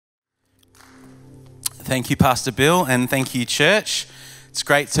Thank you, Pastor Bill, and thank you, church. It's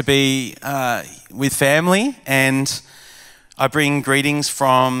great to be with family, and I bring greetings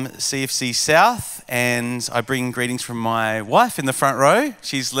from CFC South, and I bring greetings from my wife in the front row.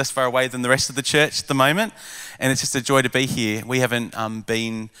 She's less far away than the rest of the church at the moment, and it's just a joy to be here. We haven't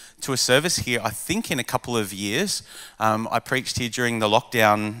been to a service here, I think, in a couple of years. I preached here during the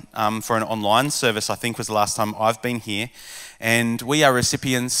lockdown for an online service, I think was the last time I've been here, and we are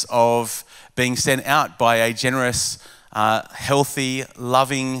recipients of being sent out by a generous, healthy,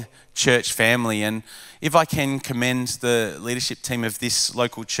 loving church family. And if I can commend the leadership team of this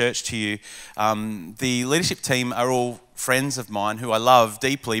local church to you, the leadership team are all friends of mine who I love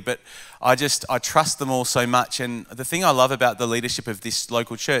deeply, but I trust them all so much. And the thing I love about the leadership of this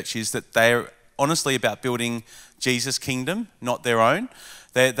local church is that they're honestly about building Jesus' kingdom, not their own.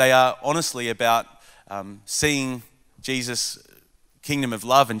 They are honestly about seeing Jesus' kingdom of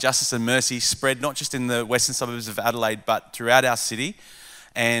love and justice and mercy spread not just in the western suburbs of Adelaide, but throughout our city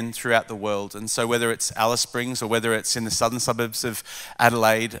and throughout the world. And so whether it's Alice Springs or whether it's in the southern suburbs of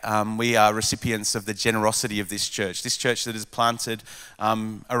Adelaide, we are recipients of the generosity of this church that has planted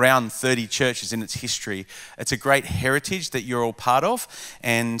around 30 churches in its history. It's a great heritage that you're all part of.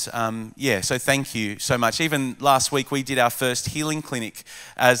 And so thank you so much. Even last week, we did our first healing clinic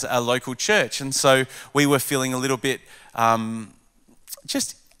as a local church. And so we were feeling a little bit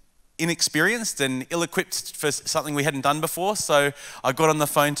just inexperienced and ill-equipped for something we hadn't done before. So I got on the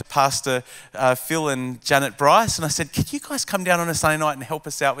phone to Pastor Phil and Janet Bryce, and I said, could you guys come down on a Sunday night and help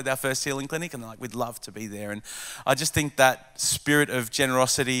us out with our first healing clinic? And they're like, we'd love to be there. And I just think that spirit of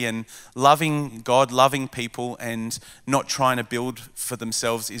generosity and loving God, loving people, and not trying to build for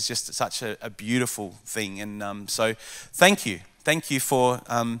themselves is just such a beautiful thing. And so thank you. Thank you for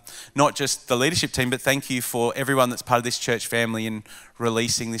not just the leadership team, but thank you for everyone that's part of this church family and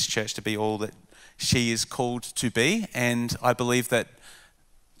releasing this church to be all that she is called to be. And I believe that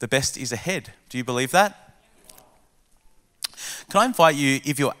the best is ahead. Do you believe that? Can I invite you,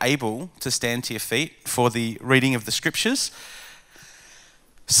 if you're able, to stand to your feet for the reading of the scriptures?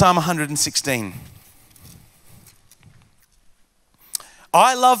 Psalm 116.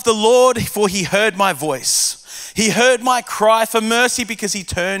 I love the Lord, for he heard my voice. He heard my cry for mercy because he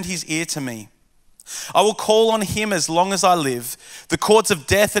turned his ear to me. I will call on him as long as I live. The cords of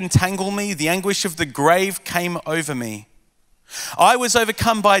death entangle me. The anguish of the grave came over me. I was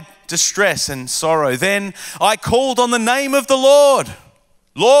overcome by distress and sorrow. Then I called on the name of the Lord.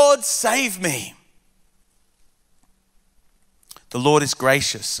 Lord, save me. The Lord is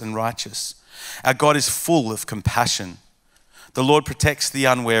gracious and righteous. Our God is full of compassion. The Lord protects the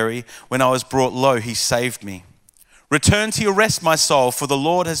unwary. When I was brought low, he saved me. Return to your rest, my soul, for the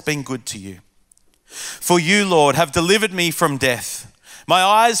Lord has been good to you. For you, Lord, have delivered me from death, my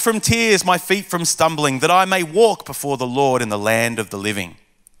eyes from tears, my feet from stumbling, that I may walk before the Lord in the land of the living.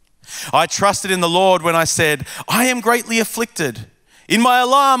 I trusted in the Lord when I said, I am greatly afflicted. In my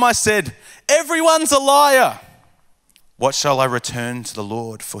alarm, I said, everyone's a liar. What shall I return to the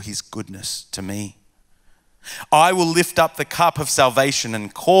Lord for his goodness to me? I will lift up the cup of salvation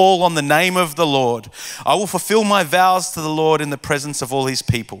and call on the name of the Lord. I will fulfill my vows to the Lord in the presence of all his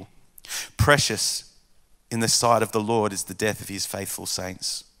people. Precious in the sight of the Lord is the death of his faithful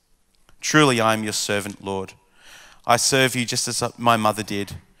saints. Truly, I am your servant, Lord. I serve you just as my mother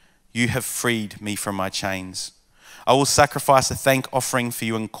did. You have freed me from my chains. I will sacrifice a thank offering for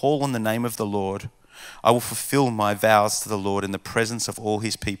you and call on the name of the Lord. I will fulfill my vows to the Lord in the presence of all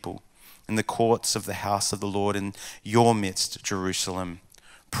his people, in the courts of the house of the Lord in your midst, Jerusalem.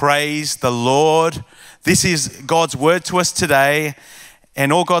 Praise the Lord. This is God's word to us today.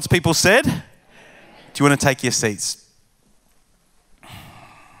 And all God's people said? Amen. Do you want to take your seats?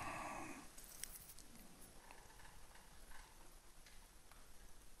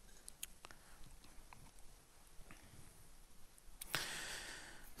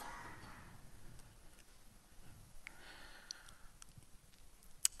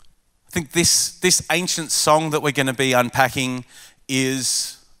 I think this ancient song that we're going to be unpacking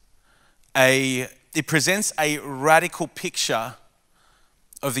it presents a radical picture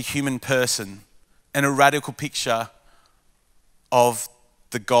of the human person and a radical picture of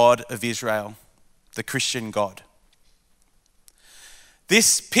the God of Israel, the Christian God.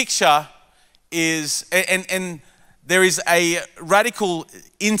 This picture is, and there is a radical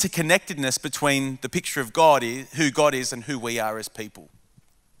interconnectedness between the picture of God, who God is, and who we are as people.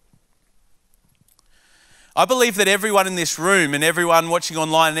 I believe that everyone in this room and everyone watching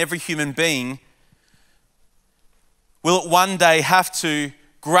online and every human being will one day have to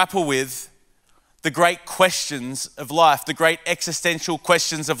grapple with the great questions of life, the great existential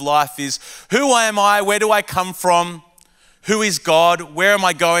questions of life is, who am I? Where do I come from? Who is God? Where am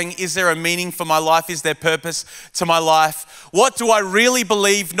I going? Is there a meaning for my life? Is there purpose to my life? What do I really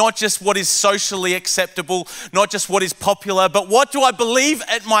believe? Not just what is socially acceptable, not just what is popular, but what do I believe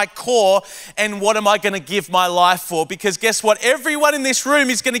at my core, and what am I going to give my life for? Because guess what? Everyone in this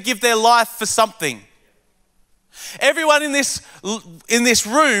room is going to give their life for something. Everyone in this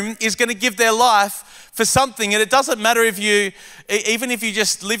room is going to give their life for something, and it doesn't matter even if you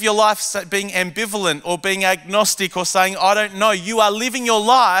just live your life being ambivalent or being agnostic or saying, I don't know. You are living your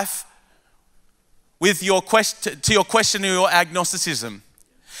life with to your question or your agnosticism.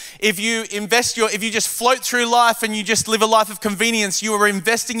 If you just float through life and you just live a life of convenience, you are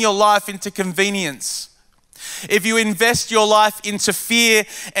investing your life into convenience. If you invest your life into fear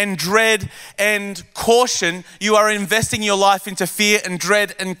and dread and caution, you are investing your life into fear and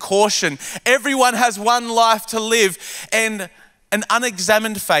dread and caution. Everyone has one life to live, and an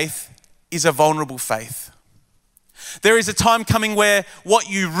unexamined faith is a vulnerable faith. There is a time coming where what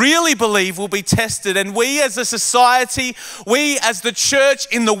you really believe will be tested, and we as a society, we as the church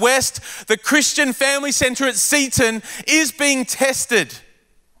in the West, the Christian Family Centre at Seaton is being tested.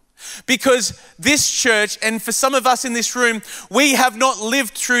 Because this church, and for some of us in this room, we have not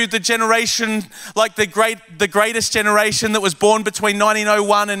lived through the generation, like the greatest generation that was born between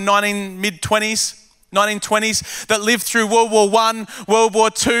 1901 and mid-20s. 1920s, that lived through World War I, World War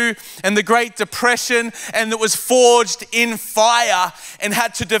II, and the Great Depression, and that was forged in fire and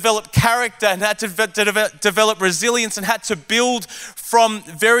had to develop character and had to develop resilience and had to build from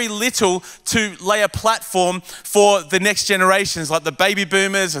very little to lay a platform for the next generations, like the baby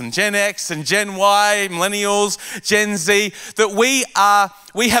boomers and Gen X and Gen Y, millennials, Gen Z, that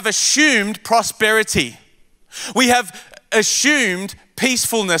we have assumed prosperity. We have assumed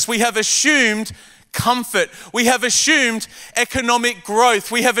peacefulness. We have assumed comfort. We have assumed economic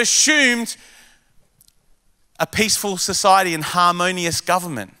growth. We have assumed a peaceful society and harmonious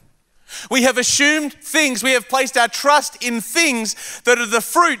government. We have assumed things. We have placed our trust in things that are the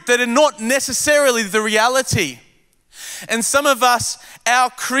fruit, that are not necessarily the reality. And some of us, our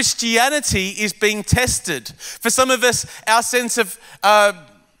Christianity is being tested. For some of us, our sense of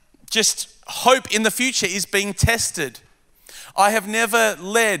just hope in the future is being tested. I have never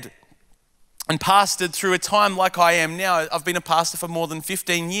led and pastored through a time like I am now. I've been a pastor for more than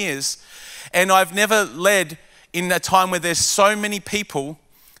 15 years, and I've never led in a time where there's so many people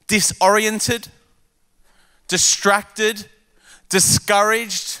disoriented, distracted,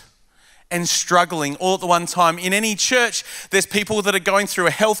 discouraged, and struggling all at the one time. In any church, there's people that are going through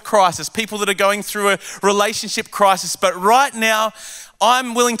a health crisis, people that are going through a relationship crisis, but right now,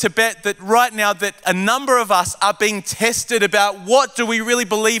 I'm willing to bet that right now that a number of us are being tested about what do we really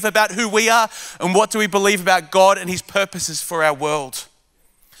believe about who we are and what do we believe about God and his purposes for our world.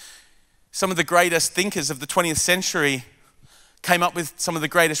 Some of the greatest thinkers of the 20th century came up with some of the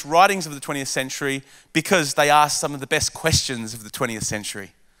greatest writings of the 20th century because they asked some of the best questions of the 20th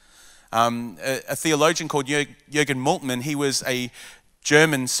century. A theologian called Jürgen Moltmann, he was a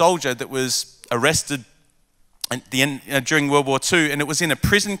German soldier that was arrested at the end, during World War II, and it was in a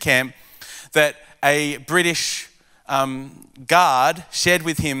prison camp that a British guard shared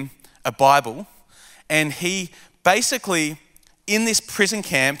with him a Bible, and he basically, in this prison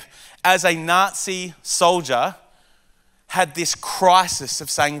camp, as a Nazi soldier, had this crisis of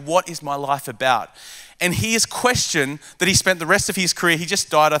saying, what is my life about? And his question that he spent the rest of his career, he just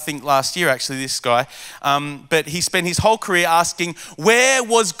died, I think, last year, actually, this guy, but he spent his whole career asking, where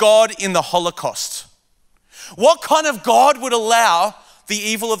was God in the Holocaust? What kind of God would allow the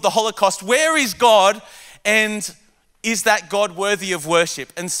evil of the Holocaust? Where is God, and is that God worthy of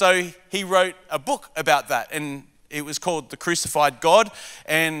worship? And so he wrote a book about that, and it was called The Crucified God,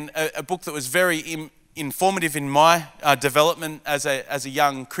 and a book that was very informative in my development as a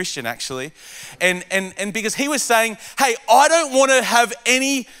young Christian, actually. And because he was saying, hey, I don't want to have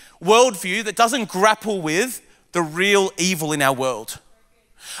any worldview that doesn't grapple with the real evil in our world.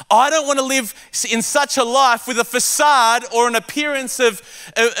 I don't want to live in such a life with a facade or an appearance of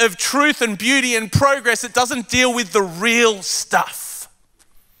truth and beauty and progress that doesn't deal with the real stuff.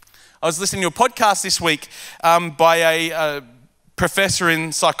 I was listening to a podcast this week by a professor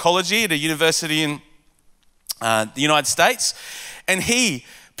in psychology at a university in the United States, and he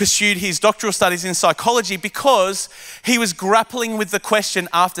pursued his doctoral studies in psychology because he was grappling with the question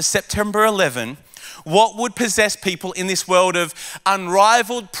after September 11, what would possess people in this world of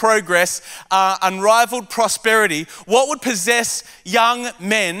unrivaled progress, unrivaled prosperity? What would possess young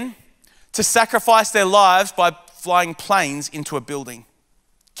men to sacrifice their lives by flying planes into a building,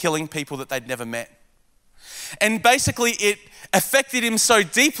 killing people that they'd never met. And basically it affected him so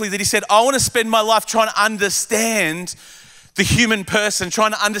deeply that he said, I want to spend my life trying to understand the human person,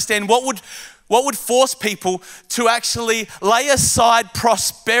 trying to understand what would force people to actually lay aside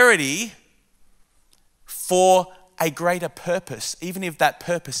prosperity for a greater purpose, even if that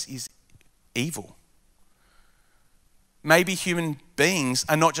purpose is evil. Maybe human beings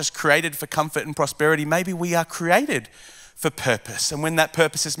are not just created for comfort and prosperity. Maybe we are created for purpose. And when that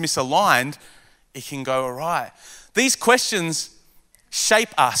purpose is misaligned, it can go awry. These questions shape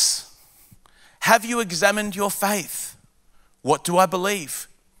us. Have you examined your faith? What do I believe?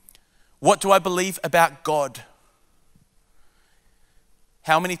 What do I believe about God?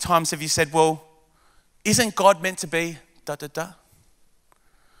 How many times have you said, well, isn't God meant to be da da da?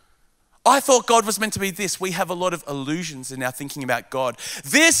 I thought God was meant to be this. We have a lot of illusions in our thinking about God.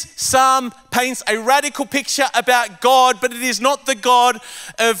 This psalm paints a radical picture about God, but it is not the God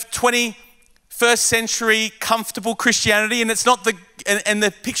of 21st century comfortable Christianity, and it's not and the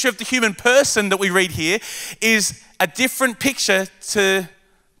picture of the human person that we read here is a different picture to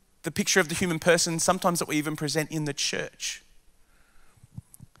the picture of the human person sometimes that we even present in the church.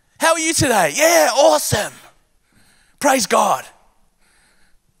 How are you today? Yeah, awesome. Praise God.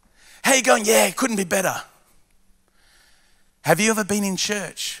 How are you going? Yeah, it couldn't be better. Have you ever been in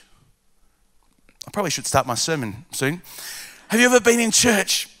church? I probably should start my sermon soon. Have you ever been in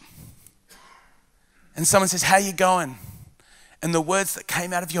church and someone says, how are you going? And the words that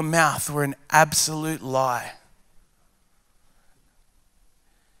came out of your mouth were an absolute lie.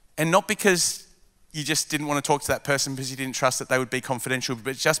 And not because you just didn't want to talk to that person because you didn't trust that they would be confidential,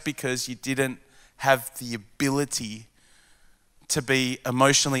 but just because you didn't have the ability to be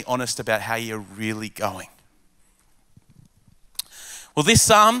emotionally honest about how you're really going. Well, this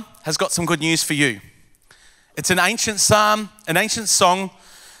psalm has got some good news for you. It's an ancient psalm, an ancient song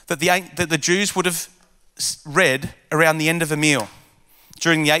that the Jews would have read around the end of a meal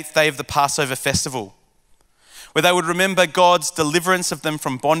during the 8th day of the Passover festival, where they would remember God's deliverance of them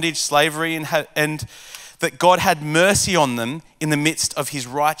from bondage, slavery, and that God had mercy on them in the midst of his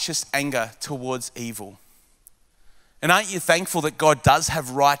righteous anger towards evil. And aren't you thankful that God does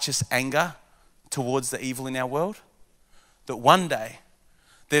have righteous anger towards the evil in our world? That one day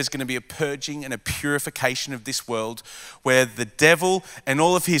there's going to be a purging and a purification of this world where the devil and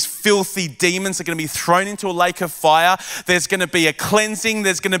all of his filthy demons are going to be thrown into a lake of fire. There's going to be a cleansing,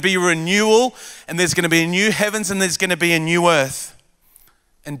 there's going to be a renewal, and there's going to be a new heavens and there's going to be a new earth.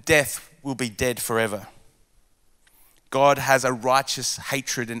 And death will be dead forever. God has a righteous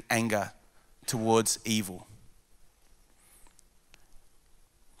hatred and anger towards evil.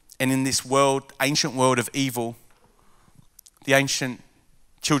 And in this world, ancient world of evil, the ancient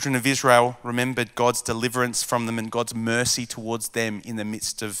children of Israel remembered God's deliverance from them and God's mercy towards them in the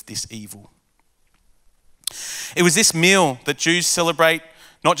midst of this evil. It was this meal that Jews celebrate,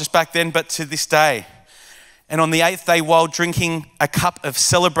 not just back then, but to this day. And on the 8th day, while drinking a cup of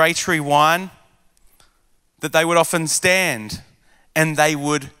celebratory wine, that they would often stand and they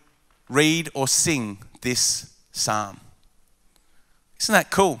would read or sing this psalm. Isn't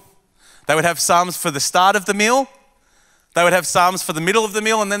that cool? They would have psalms for the start of the meal, they would have psalms for the middle of the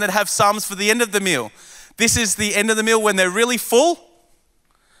meal, and then they'd have psalms for the end of the meal. This is the end of the meal when they're really full,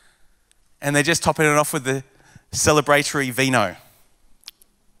 and they're just topping it off with the celebratory vino.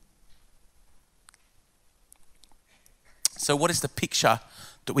 So what is the picture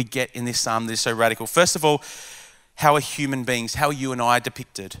that we get in this psalm that is so radical? First of all, how are human beings, how are you and I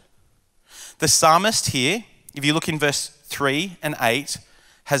depicted? The psalmist here, if you look in verse 3 and 8,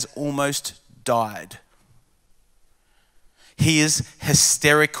 has almost died. He is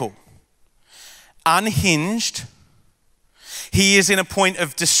hysterical, unhinged. He is in a point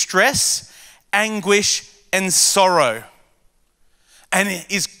of distress, anguish, and sorrow, and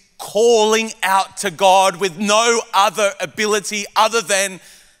is calling out to God with no other ability other than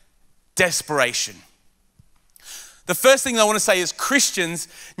desperation. The first thing I want to say is Christians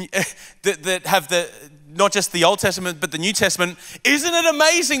that have not just the Old Testament, but the New Testament, isn't it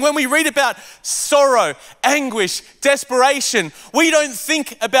amazing when we read about sorrow, anguish, desperation, we don't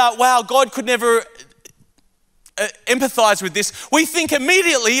think about, wow, God could never empathize with this. We think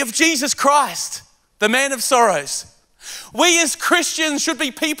immediately of Jesus Christ, the man of sorrows. We as Christians should be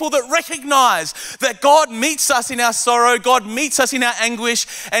people that recognize that God meets us in our sorrow, God meets us in our anguish,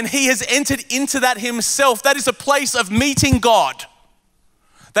 and he has entered into that himself. That is a place of meeting God.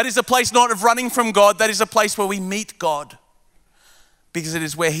 That is a place not of running from God, that is a place where we meet God, because it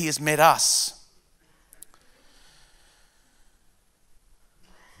is where he has met us.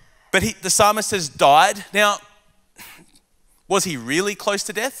 But the psalmist has died. Now, Was he really close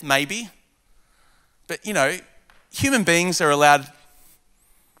to death? Maybe. But, you know, human beings are allowed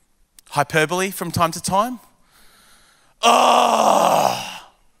hyperbole from time to time. Oh,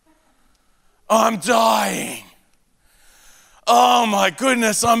 I'm dying. Oh my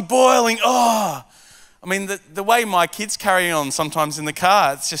goodness, I'm boiling. Oh. I mean, the way my kids carry on sometimes in the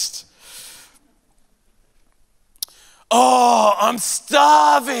car, it's just, oh, I'm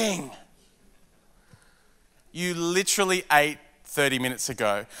starving. You literally ate 30 minutes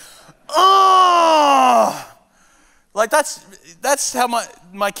ago. Oh, like that's how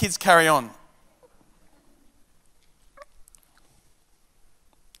my kids carry on.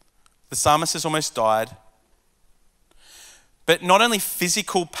 The psalmist has almost died. But not only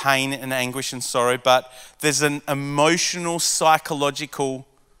physical pain and anguish and sorrow, but there's an emotional, psychological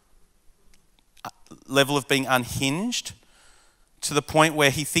level of being unhinged to the point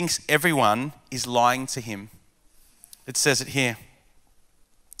where he thinks everyone is lying to him. It says it here.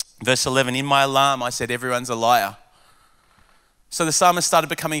 Verse 11, in my alarm, I said, everyone's a liar. So the psalmist started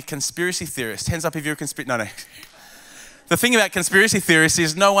becoming a conspiracy theorist. Hands up if you're a conspiracy. No. The thing about conspiracy theorists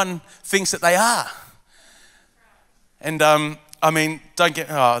is no one thinks that they are. And I mean, don't get,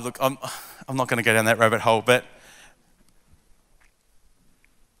 oh, look, I'm not going to go down that rabbit hole, but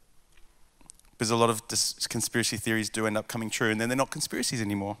because a lot of conspiracy theories do end up coming true and then they're not conspiracies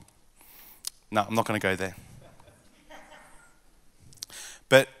anymore. No, I'm not going to go there.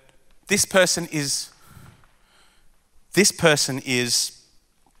 But this person is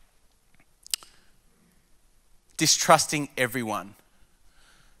distrusting everyone.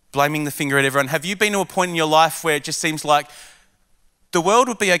 Blaming the finger at everyone. Have you been to a point in your life where it just seems like the world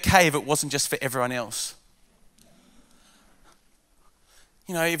would be okay if it wasn't just for everyone else?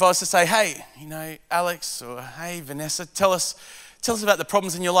 You know, if I was to say, hey, you know, Alex, or hey, Vanessa, tell us about the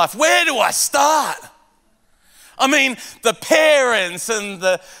problems in your life. Where do I start? I mean, the parents and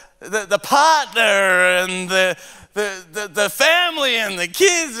the partner and the family and the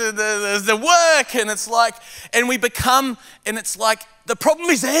kids and the work, and it's like, and we become, and it's like, the problem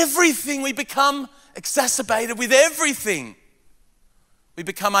is everything. We become exacerbated with everything. We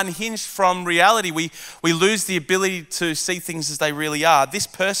become unhinged from reality. We lose the ability to see things as they really are. This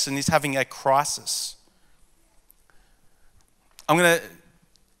person is having a crisis. I'm going to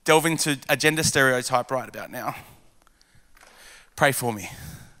delve into a gender stereotype right about now. Pray for me.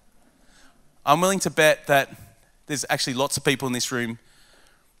 I'm willing to bet that there's actually lots of people in this room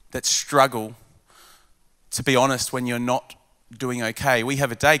that struggle to be honest when you're not doing okay. We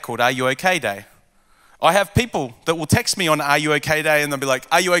have a day called Are You Okay Day. I have people that will text me on Are You Okay Day and they'll be like,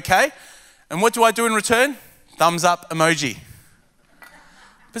 are you okay? And what do I do in return? Thumbs up emoji.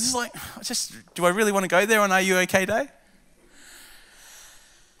 But it's like, do I really want to go there on Are You Okay Day?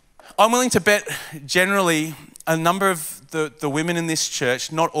 I'm willing to bet generally a number of the women in this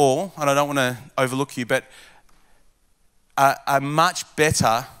church, not all, and I don't want to overlook you, but are much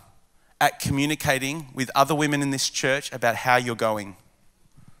better at communicating with other women in this church about how you're going.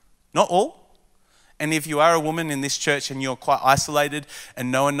 Not all. And if you are a woman in this church and you're quite isolated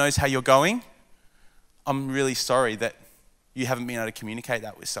and no one knows how you're going, I'm really sorry that you haven't been able to communicate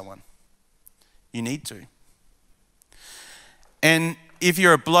that with someone. You need to. And if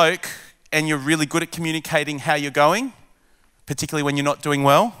you're a bloke and you're really good at communicating how you're going, particularly when you're not doing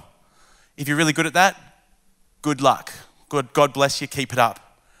well, if you're really good at that, good luck. God bless you, keep it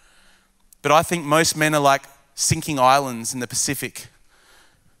up. But I think most men are like sinking islands in the Pacific.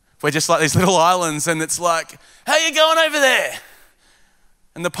 We're just like these little islands and it's like, how you going over there?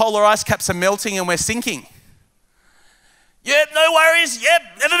 And the polar ice caps are melting and we're sinking. Yep, no worries. Yep,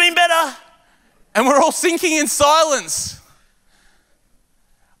 never been better. And we're all sinking in silence.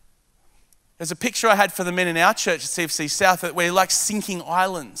 There's a picture I had for the men in our church at CFC South that we're like sinking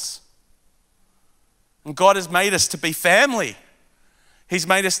islands. And God has made us to be family. He's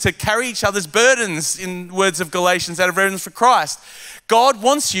made us to carry each other's burdens, in words of Galatians, out of reverence for Christ. God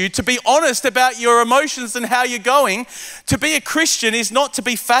wants you to be honest about your emotions and how you're going. To be a Christian is not to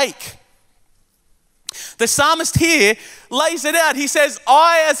be fake. The psalmist here lays it out. He says,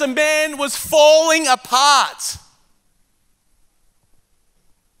 I as a man was falling apart.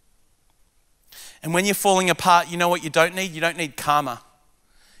 And when you're falling apart, you know what you don't need? You don't need karma.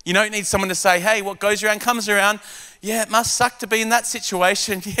 You don't need someone to say, hey, what goes around comes around. Yeah, it must suck to be in that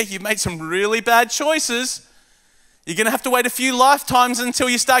situation. Yeah, you made some really bad choices. You're going to have to wait a few lifetimes until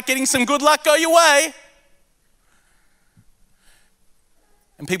you start getting some good luck go your way.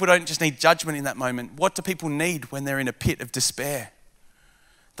 And people don't just need judgment in that moment. What do people need when they're in a pit of despair?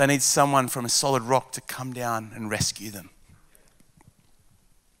 They need someone from a solid rock to come down and rescue them.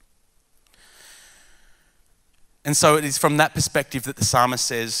 And so it is from that perspective that the psalmist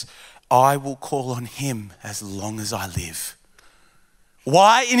says, I will call on him as long as I live.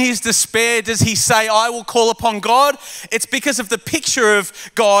 Why in his despair does he say, I will call upon God? It's because of the picture of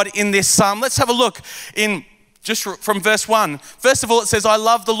God in this psalm. Let's have a look in just from verse 1. First of all, it says, I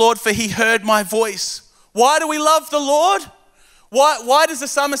love the Lord for he heard my voice. Why do we love the Lord? Why does the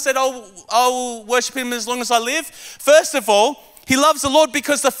psalmist say, I will worship him as long as I live? First of all, he loves the Lord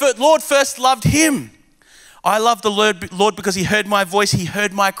because the Lord first loved him. I love the Lord because he heard my voice. He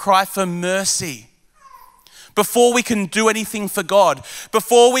heard my cry for mercy. Before we can do anything for God,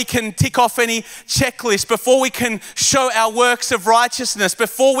 before we can tick off any checklist, before we can show our works of righteousness,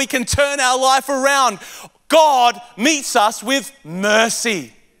 before we can turn our life around, God meets us with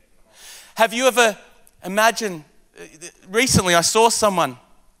mercy. Have you ever imagined, recently I saw someone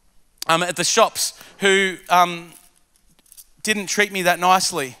at the shops who didn't treat me that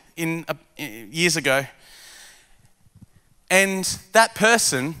nicely years ago. And that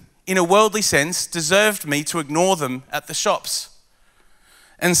person, in a worldly sense, deserved me to ignore them at the shops.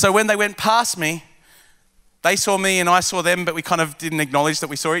 And so when they went past me, they saw me and I saw them, but we kind of didn't acknowledge that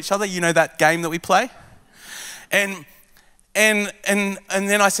we saw each other. You know that game that we play? And then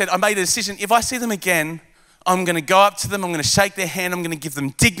I said, I made a decision. If I see them again, I'm going to go up to them. I'm going to shake their hand. I'm going to give them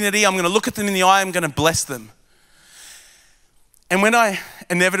dignity. I'm going to look at them in the eye. I'm going to bless them. And when I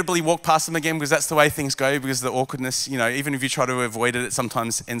inevitably walk past them again, because that's the way things go, because of the awkwardness, you know, even if you try to avoid it, it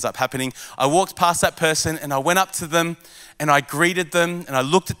sometimes ends up happening. I walked past that person and I went up to them and I greeted them and I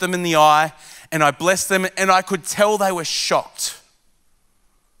looked at them in the eye and I blessed them, and I could tell they were shocked.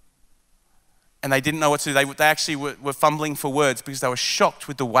 And they didn't know what to do. They actually were fumbling for words because they were shocked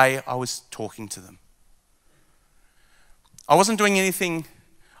with the way I was talking to them. I wasn't doing anything.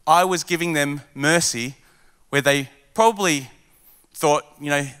 I was giving them mercy where they probably thought, you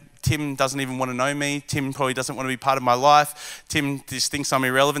know, Tim doesn't even want to know me. Tim probably doesn't want to be part of my life. Tim just thinks I'm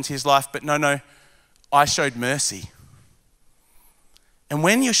irrelevant to his life. But no, I showed mercy. And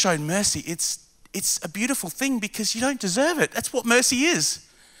when you're shown mercy, it's a beautiful thing because you don't deserve it. That's what mercy is.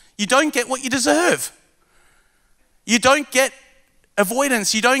 You don't get what you deserve. You don't get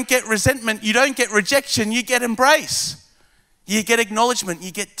avoidance. You don't get resentment. You don't get rejection. You get embrace. You get acknowledgement.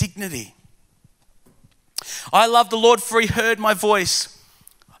 You get dignity. I love the Lord for he heard my voice.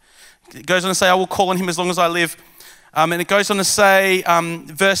 It goes on to say, I will call on him as long as I live. And it goes on to say,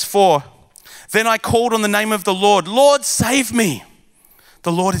 verse 4, then I called on the name of the Lord. Lord, save me.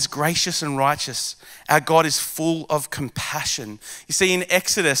 The Lord is gracious and righteous. Our God is full of compassion. You see, in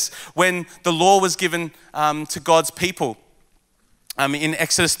Exodus, when the law was given to God's people, in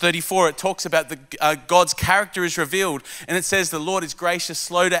Exodus 34, it talks about God's character is revealed. And it says the Lord is gracious,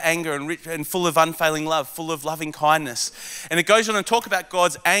 slow to anger, and rich, and full of unfailing love, full of loving kindness. And it goes on to talk about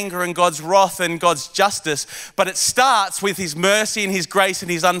God's anger and God's wrath and God's justice. But it starts with his mercy and his grace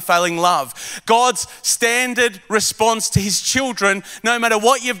and his unfailing love. God's standard response to his children, no matter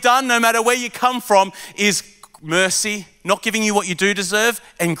what you've done, no matter where you come from, is mercy, not giving you what you do deserve,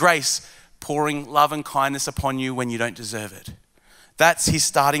 and grace, pouring love and kindness upon you when you don't deserve it. That's his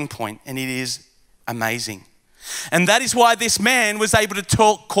starting point, and it is amazing. And that is why this man was able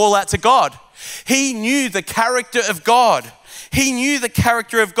to call out to God. He knew the character of God. He knew the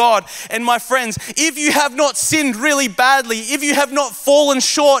character of God. And my friends, if you have not sinned really badly, if you have not fallen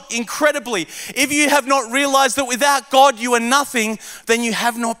short incredibly, if you have not realized that without God you are nothing, then you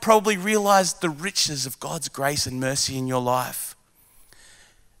have not probably realized the riches of God's grace and mercy in your life.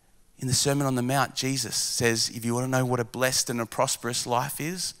 In the Sermon on the Mount, Jesus says, if you want to know what a blessed and a prosperous life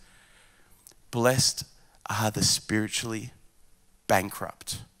is, blessed are the spiritually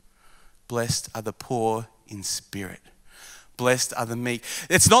bankrupt. Blessed are the poor in spirit. Blessed are the meek.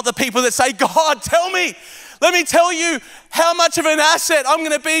 It's not the people that say, God, tell me, let me tell you how much of an asset I'm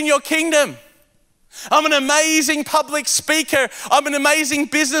going to be in your kingdom. I'm an amazing public speaker. I'm an amazing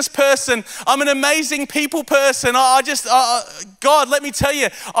business person. I'm an amazing people person. God, let me tell you,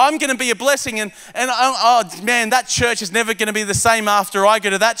 I'm going to be a blessing. And man, that church is never going to be the same after I go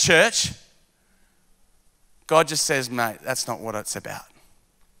to that church. God just says, mate, that's not what it's about.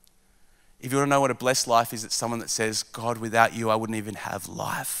 If you want to know what a blessed life is, it's someone that says, God, without you, I wouldn't even have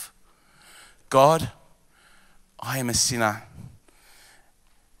life. God, I am a sinner.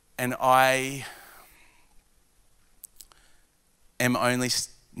 And I am only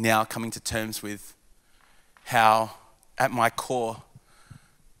now coming to terms with how, at my core,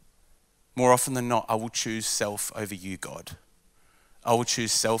 more often than not, I will choose self over you, God. I will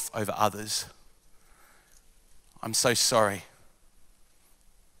choose self over others. I'm so sorry.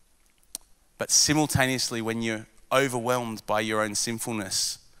 But simultaneously, when you're overwhelmed by your own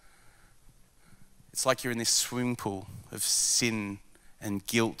sinfulness, It's like you're in this swimming pool of sin and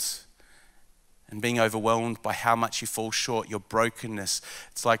guilt and being overwhelmed by how much you fall short, your brokenness.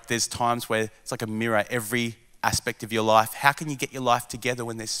 It's like there's times where it's like a mirror, every aspect of your life. How can you get your life together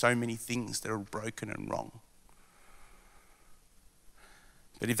when there's so many things that are broken and wrong?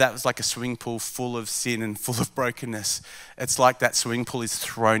 But if that was like a swimming pool full of sin and full of brokenness, it's like that swimming pool is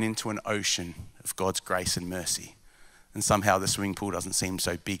thrown into an ocean of God's grace and mercy. And somehow the swimming pool doesn't seem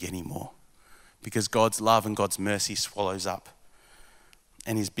so big anymore, because God's love and God's mercy swallows up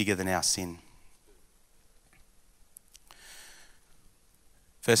and is bigger than our sin.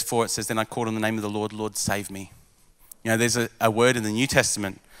 Verse 4, it says, then I called on the name of the Lord, Lord, save me. You know, there's a word in the New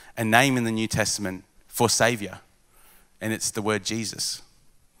Testament, a name in the New Testament for Savior, and it's the word Jesus.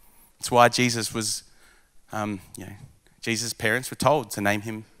 It's why Jesus was, Jesus' parents were told to name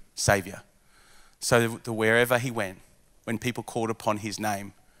him Savior. So that wherever he went, when people called upon his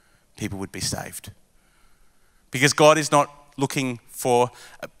name, people would be saved. Because God is not looking for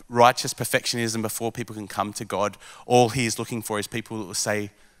righteous perfectionism before people can come to God. All he is looking for is people that will say,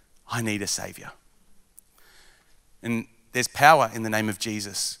 I need a Savior. And there's power in the name of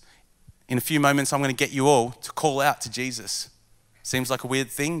Jesus. In a few moments, I'm going to get you all to call out to Jesus. Seems like a weird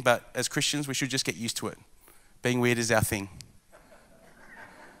thing, but as Christians, we should just get used to it. Being weird is our thing.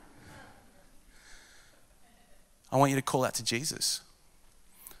 I want you to call out to Jesus.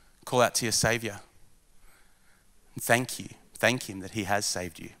 Call out to your Savior. And thank you. Thank him that he has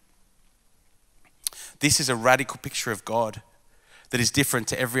saved you. This is a radical picture of God that is different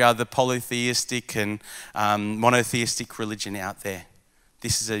to every other polytheistic and monotheistic religion out there.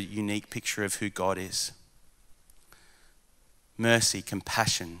 This is a unique picture of who God is. Mercy,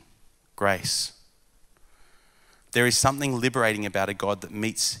 compassion, grace. There is something liberating about a God that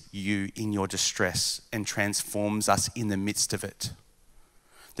meets you in your distress and transforms us in the midst of it.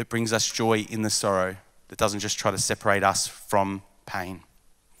 That brings us joy in the sorrow, that doesn't just try to separate us from pain,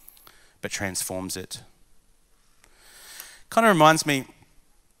 but transforms it. Kind of reminds me,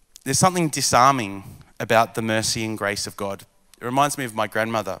 there's something disarming about the mercy and grace of God. It reminds me of my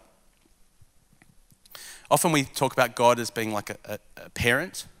grandmother. Often we talk about God as being like a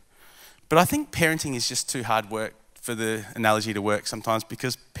parent, but I think parenting is just too hard work for the analogy to work sometimes,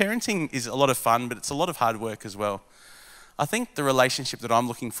 because parenting is a lot of fun, but it's a lot of hard work as well. I think the relationship that I'm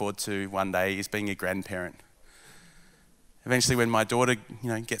looking forward to one day is being a grandparent. Eventually when my daughter,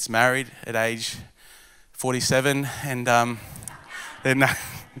 gets married at age 47 and then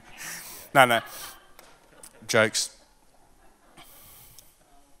no, jokes.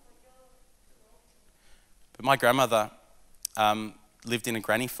 But my grandmother lived in a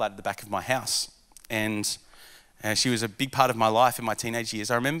granny flat at the back of my house, and she was a big part of my life in my teenage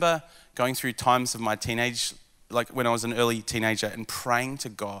years. I remember going through times of my teenage, like when I was an early teenager, and praying to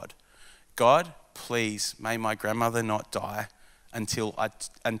God, God, please, may my grandmother not die until I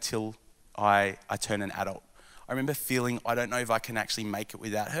turn an adult. I remember feeling, I don't know if I can actually make it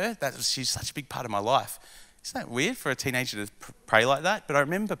without her. She's such a big part of my life. Isn't that weird for a teenager to pray like that? But I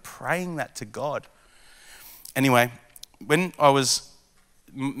remember praying that to God. Anyway, when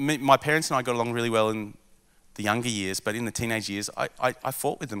my parents and I got along really well in the younger years, but in the teenage years, I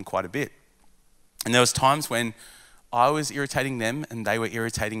fought with them quite a bit. And there was times when I was irritating them and they were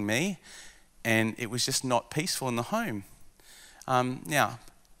irritating me, and it was just not peaceful in the home. Now,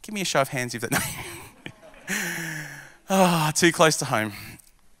 give me a show of hands if that... too close to home.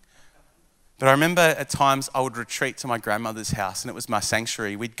 But I remember at times I would retreat to my grandmother's house, and it was my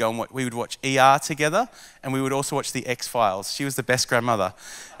sanctuary. We'd go and we would watch ER together, and we would also watch the X-Files. She was the best grandmother.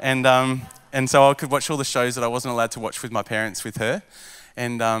 And so I could watch all the shows that I wasn't allowed to watch with my parents with her.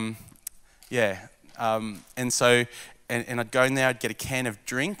 And and so I'd go in there, I'd get a can of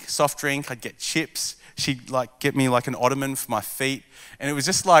drink, soft drink, I'd get chips. She'd get me an ottoman for my feet. And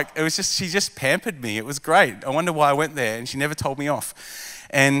she just pampered me. It was great. I wonder why I went there, and she never told me off.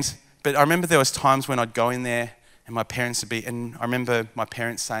 But I remember there was times when I'd go in there and my parents would be, and I remember my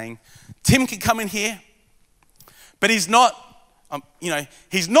parents saying, Tim can come in here, but he's not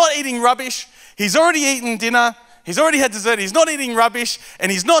eating rubbish. He's already eaten dinner. He's already had dessert. He's not eating rubbish,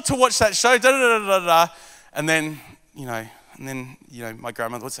 and he's not to watch that show, da da da da da. And then my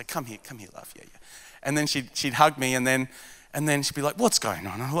grandmother would say, come here, love, yeah. And then she'd hug me, and then she'd be like, what's going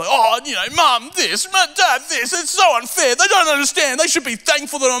on? And I'm like, Mum, this, Dad, this. It's so unfair. They don't understand. They should be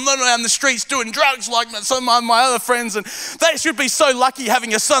thankful that I'm not out in the streets doing drugs like some of my other friends, and they should be so lucky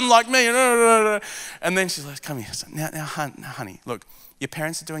having a son like me. And then she's like, come here, son. Now, honey, look, your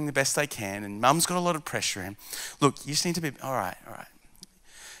parents are doing the best they can, and Mum's got a lot of pressure. And look, you just need to be, all right.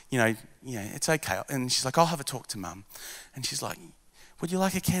 It's okay. And she's like, I'll have a talk to Mum. And she's like, would you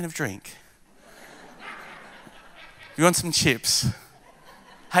like a can of drink? You want some chips?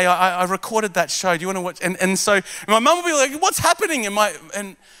 Hey, I recorded that show. Do you want to watch? And so my mum would be like, what's happening?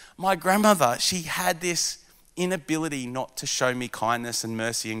 And my grandmother, she had this inability not to show me kindness and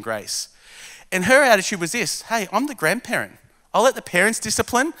mercy and grace. And her attitude was this: hey, I'm the grandparent. I'll let the parents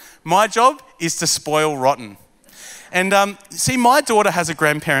discipline. My job is to spoil rotten. And see, my daughter has a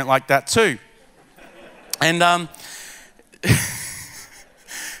grandparent like that too. And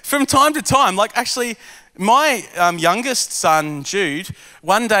from time to time, like actually, my youngest son, Jude,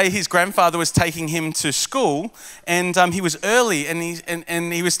 one day his grandfather was taking him to school, and he was early,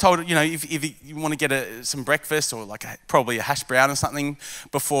 and he was told, you know, if you want to get some breakfast or like probably a hash brown or something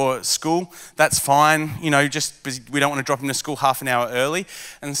before school, that's fine, you know, just we don't want to drop him to school half an hour early.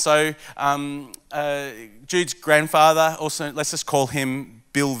 And so Jude's grandfather, also let's just call him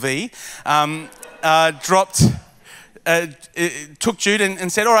Bill V, took Jude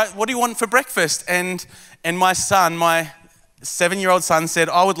and said, all right, what do you want for breakfast? And my son, my 7-year-old son said,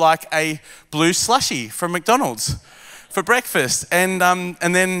 I would like a blue slushie from McDonald's for breakfast. And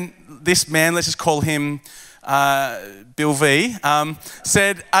then this man, let's just call him Bill V,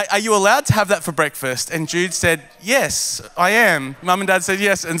 said, are you allowed to have that for breakfast? And Jude said, yes, I am. Mum and Dad said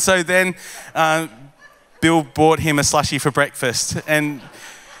yes. And so then Bill bought him a slushie for breakfast. And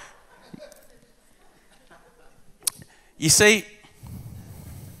you see,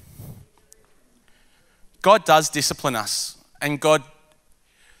 God does discipline us, and God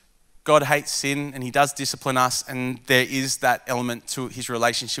hates sin, and he does discipline us, and there is that element to his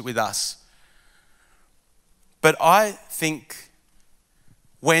relationship with us. But I think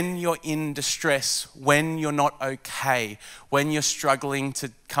when you're in distress, when you're not okay, when you're struggling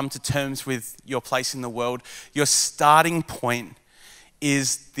to come to terms with your place in the world, your starting point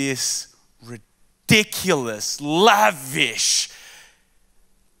is this ridiculous, lavish,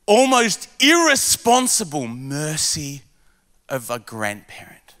 almost irresponsible mercy of a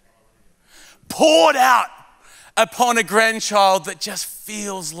grandparent poured out upon a grandchild that just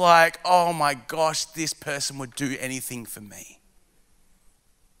feels like, oh my gosh, this person would do anything for me.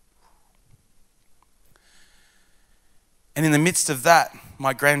 And in the midst of that,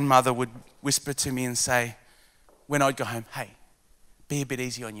 my grandmother would whisper to me and say, when I'd go home, hey, be a bit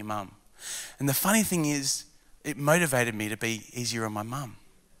easy on your mum. And the funny thing is, it motivated me to be easier on my mum.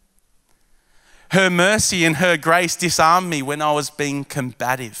 Her mercy and her grace disarmed me when I was being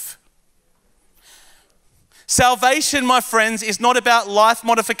combative. Salvation, my friends, is not about life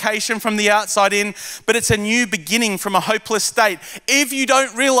modification from the outside in, but it's a new beginning from a hopeless state. If you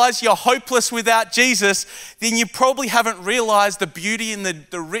don't realize you're hopeless without Jesus, then you probably haven't realized the beauty and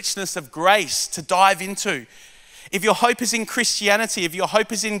the richness of grace to dive into. If your hope is in Christianity, if your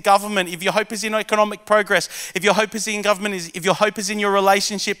hope is in government, if your hope is in economic progress, if your hope is in government, if your hope is in your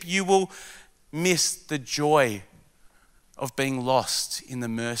relationship, you will miss the joy of being lost in the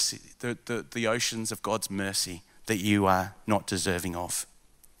mercy, the oceans of God's mercy that you are not deserving of.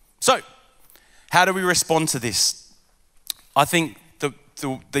 So, how do we respond to this? I think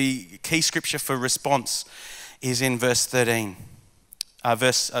the key scripture for response is in verse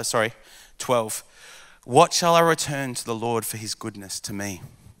 12. What shall I return to the Lord for his goodness to me?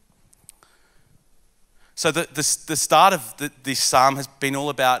 So the start of this psalm has been all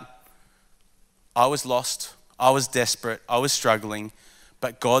about, I was lost, I was desperate, I was struggling,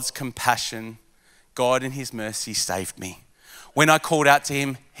 but God's compassion, God in his mercy saved me. When I called out to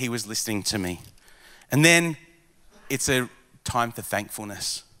him, he was listening to me. And then it's a time for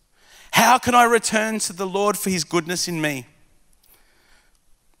thankfulness. How can I return to the Lord for his goodness in me?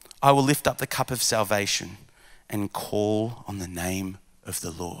 I will lift up the cup of salvation and call on the name of the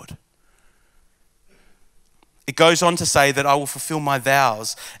Lord. It goes on to say that I will fulfill my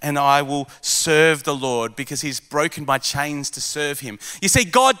vows and I will serve the Lord because he's broken my chains to serve him. You see,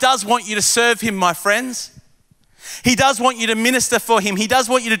 God does want you to serve him, my friends. He does want you to minister for him. He does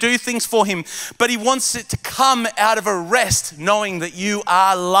want you to do things for him, but he wants it to come out of a rest knowing that you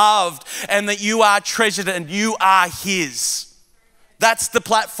are loved and that you are treasured and you are his. That's the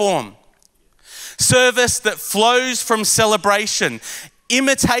platform. Service that flows from celebration.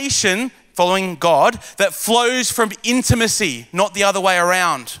 Imitation, following God, that flows from intimacy, not the other way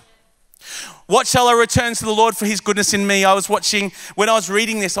around. What shall I return to the Lord for his goodness in me? I was watching, when I was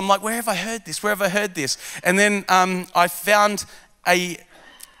reading this, I'm like, where have I heard this? Where have I heard this? And then I found a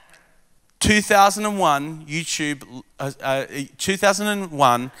 2001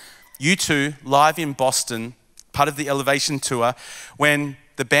 U2 live in Boston, part of the Elevation Tour, when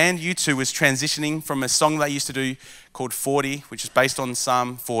the band U2 was transitioning from a song they used to do called 40, which is based on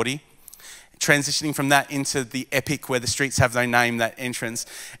Psalm 40, transitioning from that into the epic Where the Streets Have No Name, that entrance.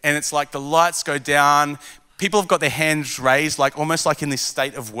 And it's like the lights go down, people have got their hands raised, like almost like in this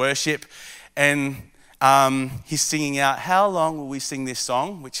state of worship. And he's singing out, how long will we sing this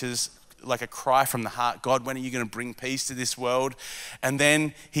song? Which is like a cry from the heart. God, when are you going to bring peace to this world? And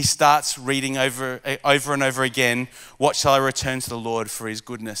then he starts reading over and over again, what shall I return to the Lord for his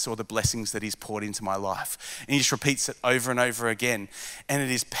goodness or the blessings that he's poured into my life? And he just repeats it over and over again. And it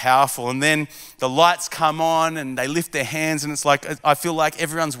is powerful. And then the lights come on and they lift their hands, and it's like, I feel like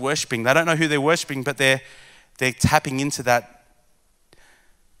everyone's worshiping. They don't know who they're worshiping, but they're tapping into that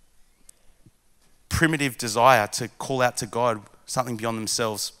primitive desire to call out to God, something beyond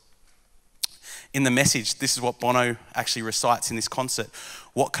themselves. In the message, this is what Bono actually recites in this concert.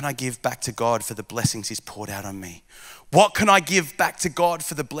 What can I give back to God for the blessings he's poured out on me? What can I give back to God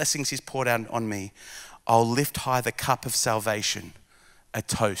for the blessings he's poured out on me? I'll lift high the cup of salvation, a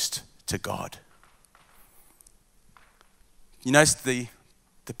toast to God. You notice the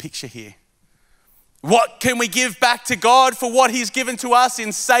picture here. What can we give back to God for what he's given to us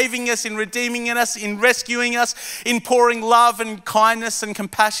in saving us, in redeeming us, in rescuing us, in pouring love and kindness and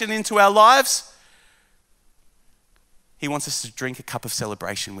compassion into our lives? He wants us to drink a cup of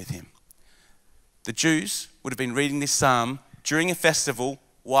celebration with him. The Jews would have been reading this psalm during a festival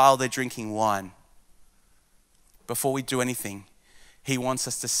while they're drinking wine. Before we do anything, he wants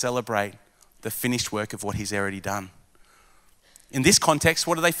us to celebrate the finished work of what he's already done. In this context,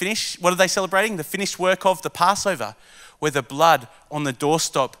 what are they finish? What are they celebrating? The finished work of the Passover, where the blood on the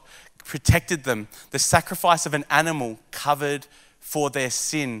doorstop protected them. The sacrifice of an animal covered for their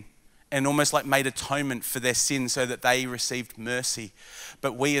sin and almost like made atonement for their sin so that they received mercy.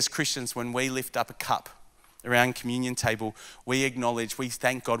 But we as Christians, when we lift up a cup around communion table, we acknowledge, we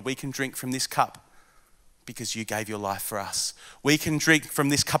thank God, we can drink from this cup because you gave your life for us. We can drink from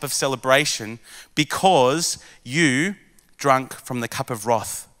this cup of celebration because you drunk from the cup of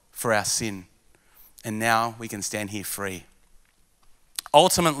wrath for our sin. And now we can stand here free.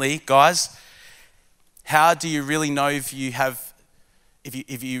 Ultimately, guys, how do you really know if you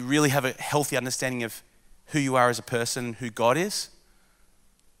really have a healthy understanding of who you are as a person and who God is?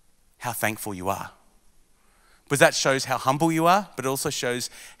 How thankful you are. Because that shows how humble you are, but it also shows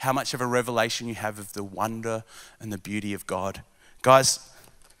how much of a revelation you have of the wonder and the beauty of God. Guys,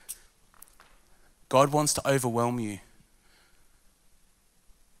 God wants to overwhelm you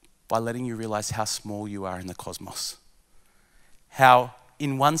by letting you realize how small you are in the cosmos. How,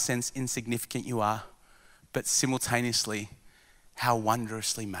 in one sense, insignificant you are, but simultaneously, how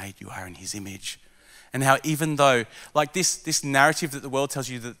wondrously made you are in his image. And how even though, like this narrative that the world tells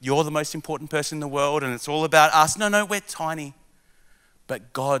you that you're the most important person in the world and it's all about us. No, we're tiny.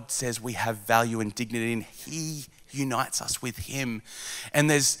 But God says we have value and dignity and he unites us with him. And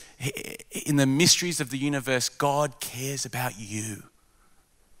there's, in the mysteries of the universe, God cares about you.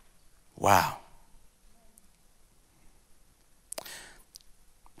 Wow.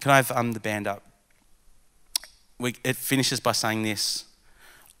 Can I have the band up? It finishes by saying this.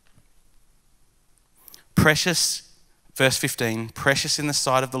 Precious, verse 15, precious in the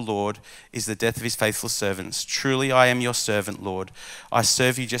sight of the Lord is the death of his faithful servants. Truly I am your servant, Lord. I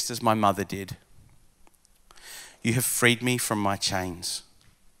serve you just as my mother did. You have freed me from my chains.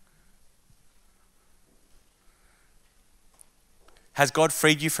 Has God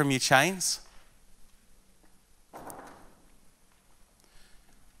freed you from your chains?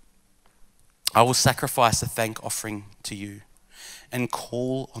 I will sacrifice a thank offering to you and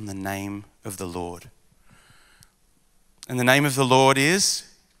call on the name of the Lord. And the name of the Lord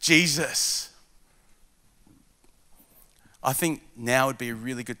is Jesus. I think now would be a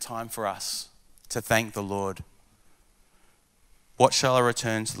really good time for us to thank the Lord. What shall I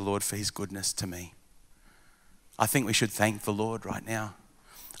return to the Lord for his goodness to me? I think we should thank the Lord right now.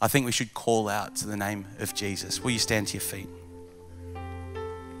 I think we should call out to the name of Jesus. Will you stand to your feet?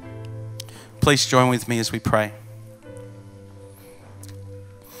 Please join with me as we pray.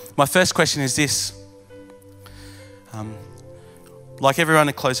 My first question is this. Like everyone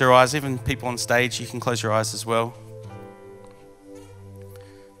to close their eyes, even people on stage, you can close your eyes as well.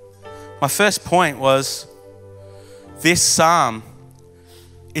 My first point was this psalm.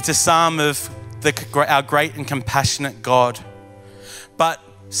 It's a psalm of our great and compassionate God. But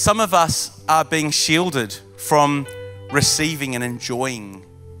some of us are being shielded from receiving and enjoying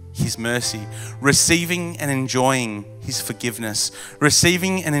his mercy, receiving and enjoying his forgiveness,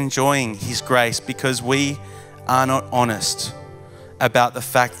 receiving and enjoying his grace because we are not honest about the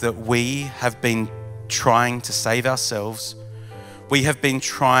fact that we have been trying to save ourselves. We have been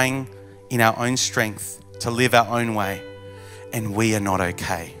trying in our own strength to live our own way, and we are not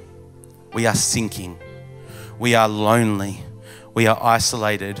okay. We are sinking. We are lonely. We are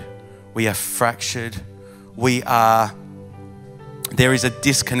isolated. We are fractured. there is a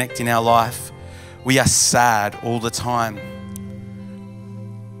disconnect in our life. We are sad all the time.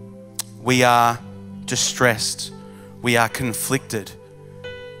 We are distressed. We are conflicted.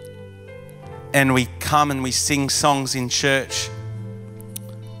 And we come and we sing songs in church.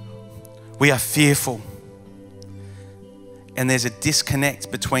 We are fearful. And there's a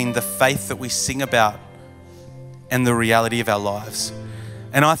disconnect between the faith that we sing about and the reality of our lives.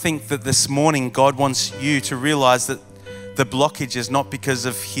 And I think that this morning, God wants you to realize that the blockage is not because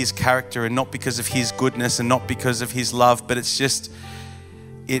of his character and not because of his goodness and not because of his love, but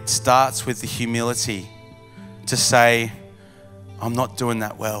it starts with the humility to say, I'm not doing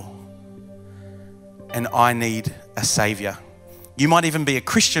that well, and I need a savior. You might even be a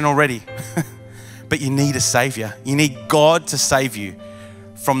Christian already, but you need a savior. You need God to save you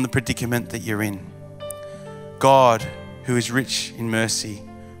from the predicament that you're in. God, who is rich in mercy,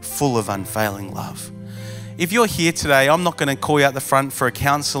 full of unfailing love. If you're here today, I'm not going to call you out the front for a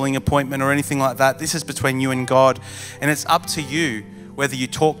counseling appointment or anything like that. This is between you and God, and it's up to you whether you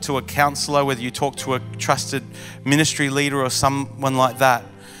talk to a counselor, whether you talk to a trusted ministry leader or someone like that.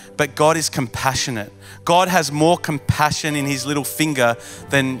 But God is compassionate. God has more compassion in his little finger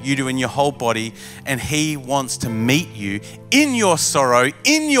than you do in your whole body, and he wants to meet you in your sorrow,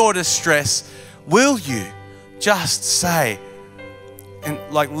 in your distress. Will you just say, and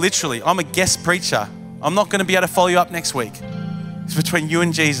like literally, I'm a guest preacher. I'm not going to be able to follow you up next week. It's between you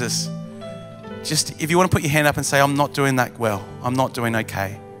and Jesus. Just if you want to put your hand up and say, I'm not doing that well. I'm not doing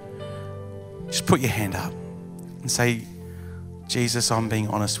okay. Just put your hand up and say, Jesus, I'm being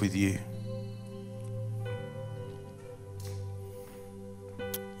honest with you.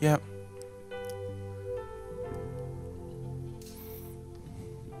 Yep.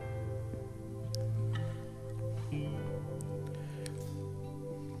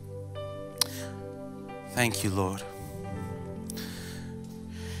 Thank you, Lord.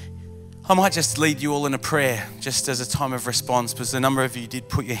 I might just lead you all in a prayer just as a time of response, because a number of you did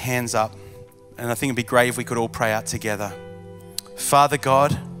put your hands up, and I think it'd be great if we could all pray out together. Father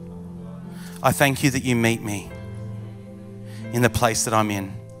God, I thank you that you meet me in the place that I'm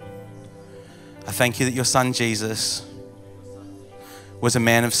in. I thank you that your son Jesus was a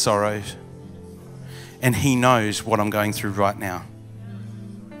man of sorrows, and he knows what I'm going through right now.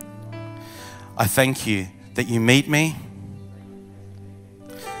 I thank you that you meet me,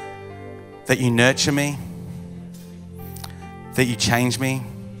 that you nurture me, that you change me,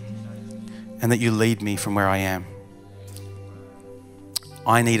 and that you lead me from where I am.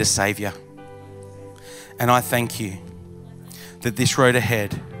 I need a savior. And I thank you that this road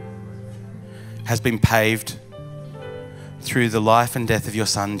ahead has been paved through the life and death of your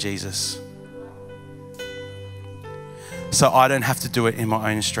son, Jesus. So I don't have to do it in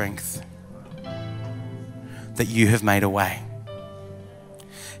my own strength, that you have made a way.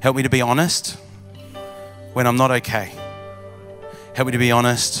 Help me to be honest when I'm not okay. Help me to be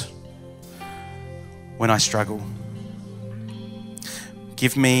honest when I struggle.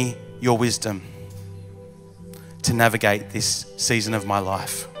 Give me your wisdom to navigate this season of my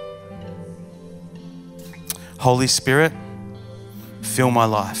life. Holy Spirit, fill my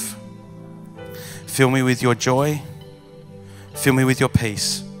life. Fill me with your joy. Fill me with your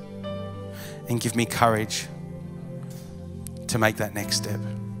peace. And give me courage to make that next step.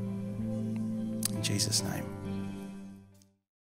 In Jesus' name.